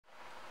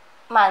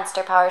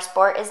Monster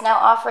Powersport is now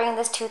offering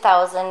this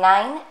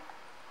 2009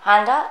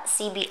 Honda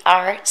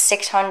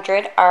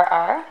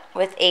CBR600RR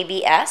with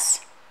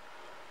ABS.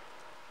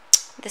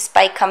 This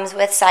bike comes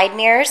with side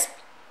mirrors,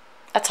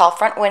 a tall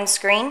front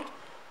windscreen.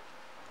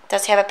 It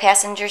does have a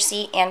passenger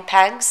seat and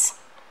pegs.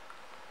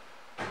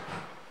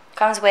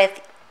 Comes with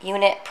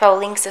unit Pro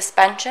Link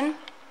suspension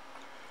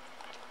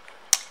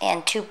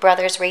and Two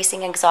Brothers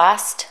Racing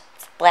exhaust,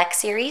 Black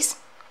Series.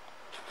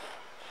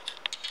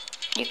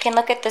 You can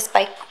look at this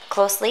bike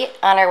closely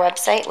on our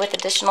website with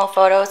additional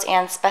photos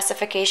and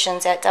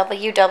specifications at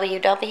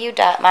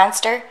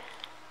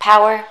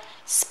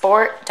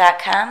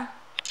www.monsterpowersport.com.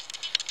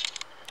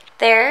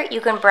 There,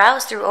 you can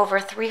browse through over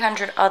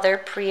 300 other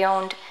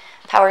pre-owned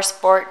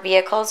Powersport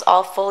vehicles,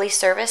 all fully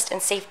serviced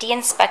and safety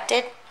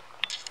inspected.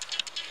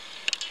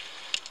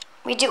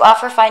 We do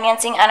offer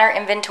financing on our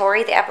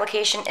inventory. The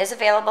application is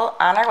available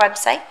on our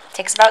website. It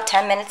takes about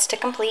 10 minutes to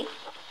complete.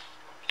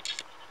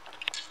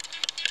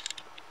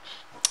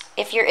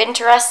 If you're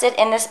interested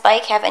in this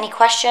bike, have any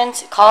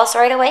questions, call us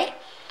right away.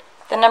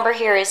 The number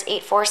here is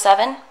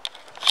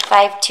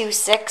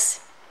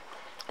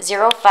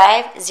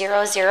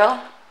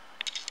 847-526-0500.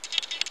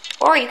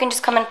 Or you can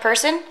just come in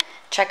person,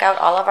 check out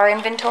all of our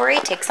inventory,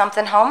 take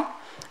something home.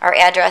 Our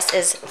address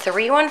is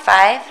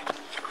 315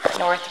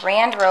 North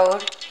Rand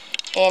Road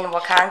in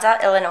Wauconda,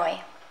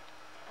 Illinois.